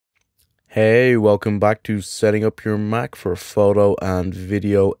Hey, welcome back to setting up your Mac for photo and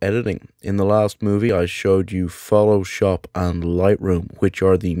video editing. In the last movie, I showed you Photoshop and Lightroom, which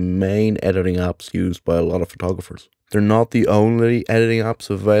are the main editing apps used by a lot of photographers. They're not the only editing apps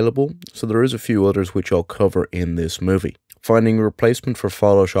available, so there is a few others which I'll cover in this movie. Finding a replacement for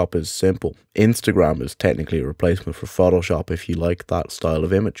Photoshop is simple. Instagram is technically a replacement for Photoshop if you like that style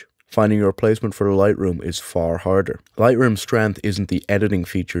of image. Finding a replacement for Lightroom is far harder. Lightroom's strength isn't the editing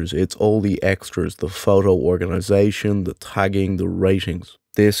features, it's all the extras, the photo organization, the tagging, the ratings.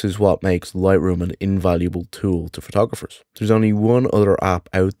 This is what makes Lightroom an invaluable tool to photographers. There's only one other app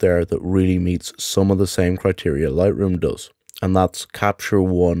out there that really meets some of the same criteria Lightroom does, and that's Capture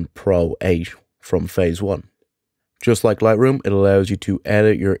One Pro 8 from Phase 1. Just like Lightroom, it allows you to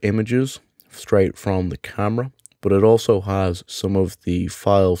edit your images straight from the camera, but it also has some of the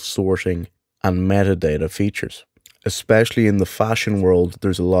file sorting and metadata features. Especially in the fashion world,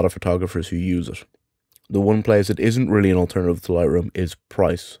 there's a lot of photographers who use it. The one place it isn't really an alternative to Lightroom is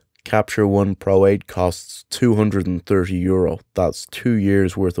price. Capture One Pro 8 costs €230. That's 2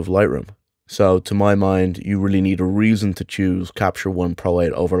 years worth of Lightroom. So to my mind, you really need a reason to choose Capture One Pro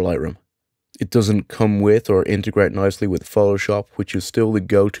 8 over Lightroom. It doesn't come with or integrate nicely with Photoshop, which is still the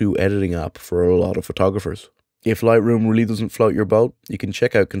go-to editing app for a lot of photographers. If Lightroom really doesn't float your boat, you can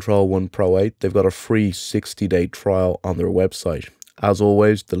check out Control One Pro 8. They've got a free 60-day trial on their website. As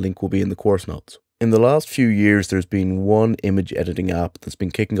always, the link will be in the course notes. In the last few years, there's been one image editing app that's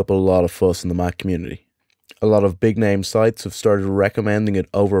been kicking up a lot of fuss in the Mac community. A lot of big-name sites have started recommending it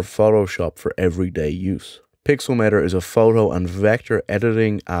over Photoshop for everyday use. Pixelmatter is a photo and vector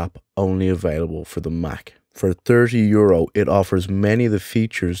editing app only available for the Mac. For €30, it offers many of the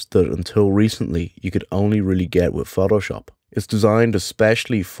features that until recently you could only really get with Photoshop. It's designed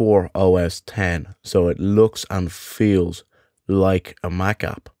especially for OS X, so it looks and feels like a Mac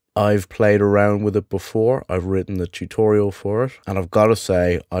app. I've played around with it before, I've written a tutorial for it, and I've got to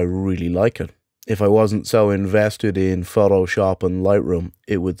say I really like it. If I wasn't so invested in Photoshop and Lightroom,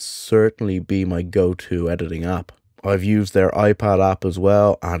 it would certainly be my go-to editing app. I've used their iPad app as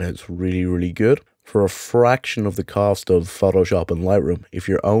well, and it's really good. For a fraction of the cost of Photoshop and Lightroom, if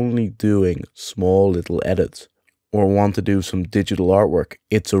you're only doing small little edits or want to do some digital artwork,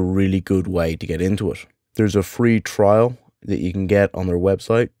 it's a really good way to get into it. There's a free trial that you can get on their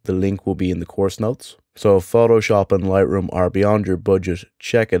website. The link will be in the course notes. So if Photoshop and Lightroom are beyond your budget,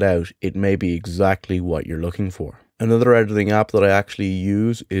 check it out. It may be exactly what you're looking for. Another editing app that I actually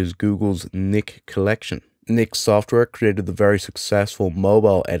use is Google's Nik Collection. Nik Software created the very successful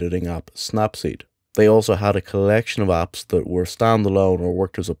mobile editing app Snapseed. They also had a collection of apps that were standalone or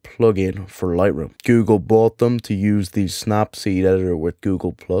worked as a plugin for Lightroom. Google bought them to use the Snapseed editor with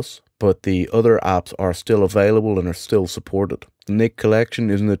Google+, but the other apps are still available and are still supported. The Nik Collection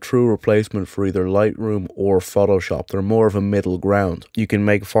isn't a true replacement for either Lightroom or Photoshop. They're more of a middle ground. You can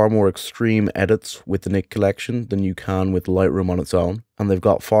make far more extreme edits with the Nik Collection than you can with Lightroom on its own, and they've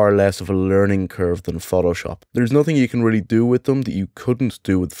got far less of a learning curve than Photoshop. There's nothing you can really do with them that you couldn't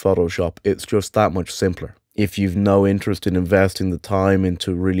do with Photoshop. It's just that much simpler. If you've no interest in investing the time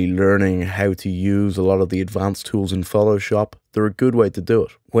into really learning how to use a lot of the advanced tools in Photoshop, they're a good way to do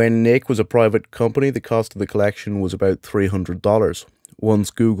it. When Nik was a private company, the cost of the collection was about $300.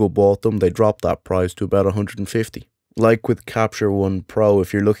 Once Google bought them, they dropped that price to about $150. Like with Capture One Pro,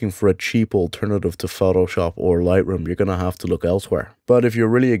 if you're looking for a cheap alternative to Photoshop or Lightroom, you're going to have to look elsewhere. But if you're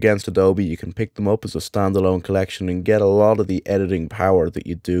really against Adobe, you can pick them up as a standalone collection and get a lot of the editing power that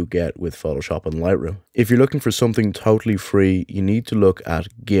you do get with Photoshop and Lightroom. If you're looking for something totally free, you need to look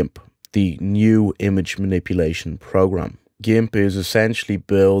at GIMP, the new image manipulation program. GIMP is essentially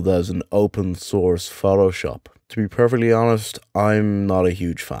billed as an open source Photoshop. To be perfectly honest, I'm not a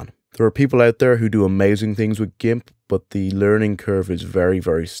huge fan. There are people out there who do amazing things with GIMP, but the learning curve is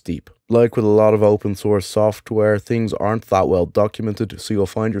very steep. Like with a lot of open source software, things aren't that well documented, so you'll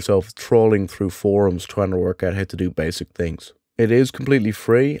find yourself trawling through forums trying to work out how to do basic things. It is completely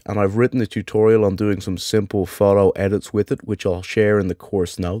free, and I've written a tutorial on doing some simple photo edits with it, which I'll share in the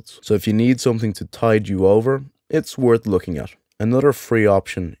course notes. So if you need something to tide you over, it's worth looking at. Another free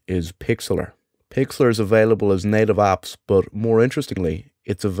option is Pixlr. Pixlr is available as native apps, but more interestingly,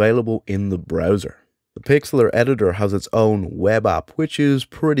 it's available in the browser. The Pixlr editor has its own web app, which is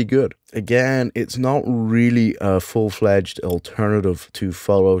pretty good. Again, it's not really a full-fledged alternative to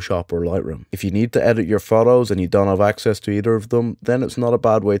Photoshop or Lightroom. If you need to edit your photos and you don't have access to either of them, then it's not a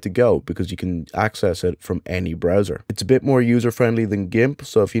bad way to go because you can access it from any browser. It's a bit more user-friendly than GIMP,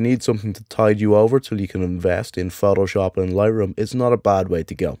 so if you need something to tide you over till you can invest in Photoshop and Lightroom, it's not a bad way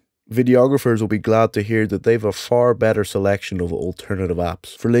to go. Videographers will be glad to hear that they've a far better selection of alternative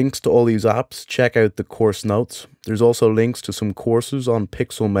apps. For links to all these apps, check out the course notes. There's also links to some courses on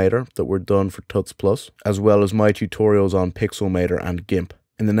Pixelmatter that were done for Tuts Plus, as well as my tutorials on Pixelmatter and GIMP.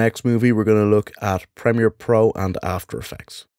 In the next movie, we're going to look at Premiere Pro and After Effects.